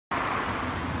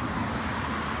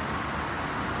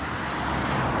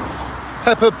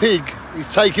Peppa Pig is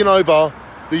taking over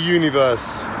the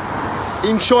universe.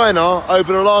 In China,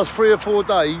 over the last 3 or 4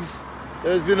 days,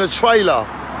 there's been a trailer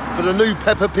for the new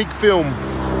Peppa Pig film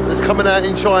that's coming out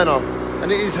in China.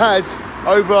 And it has had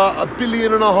over 1.5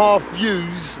 billion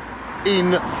views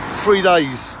in 3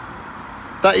 days.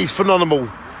 That is phenomenal.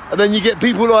 And then you get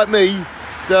people like me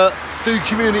that do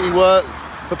community work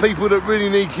for people that really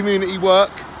need community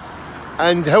work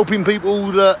and helping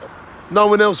people that no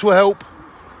one else will help,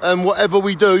 and whatever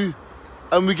we do,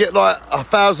 and we get like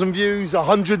 1,000 views,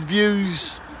 100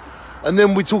 views, and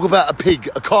then we talk about a pig,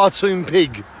 a cartoon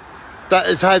pig that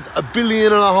has had 1.5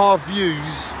 billion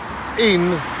views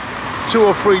in 2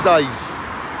 or 3 days.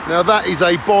 Now that is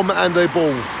a bomb and a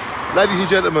ball. Ladies and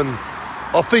gentlemen,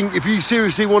 I think if you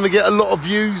seriously want to get a lot of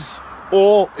views,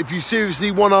 or if you seriously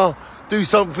want to do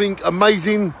something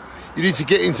amazing, you need to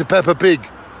get into Peppa Pig.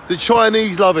 The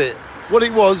Chinese love it. What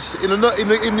it was, in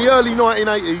the early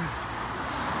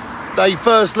 1980s, they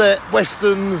first let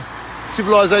Western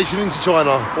civilization into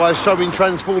China by showing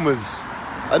Transformers.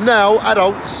 And now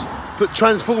adults put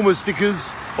Transformers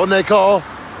stickers on their car,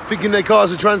 thinking their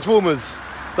cars are Transformers.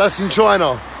 That's in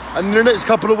China. And in the next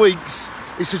couple of weeks,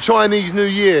 it's the Chinese New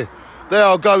Year. They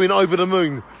are going over the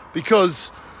moon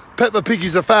because Peppa Pig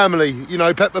is a family. You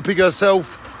know, Peppa Pig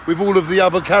herself with all of the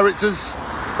other characters.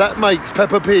 That makes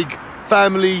Peppa Pig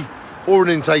family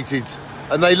orientated,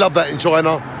 and they love that in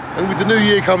China. And with the New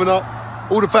Year coming up,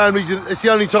 all the families, it's the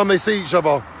only time they see each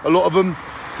other, a lot of them,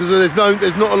 because there's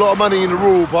not a lot of money in the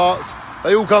rural parts.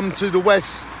 They all come to the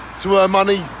West to earn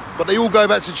money, but they all go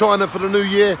back to China for the New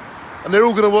Year, and they're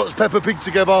all going to watch Peppa Pig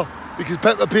together because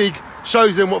Peppa Pig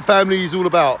shows them what family is all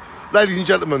about. Ladies and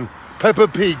gentlemen, Peppa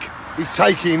Pig is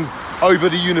taking over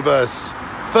the universe.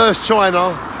 First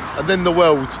China, and then the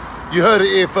world. You heard it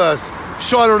here first.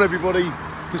 Shine on, everybody,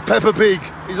 because Peppa Pig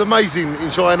is amazing in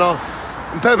China,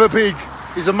 and Peppa Pig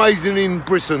is amazing in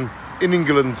Britain, in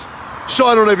England.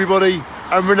 Shine on, everybody,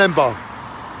 and remember,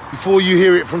 before you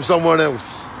hear it from someone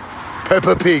else,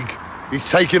 Peppa Pig is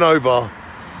taking over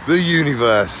the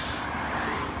universe.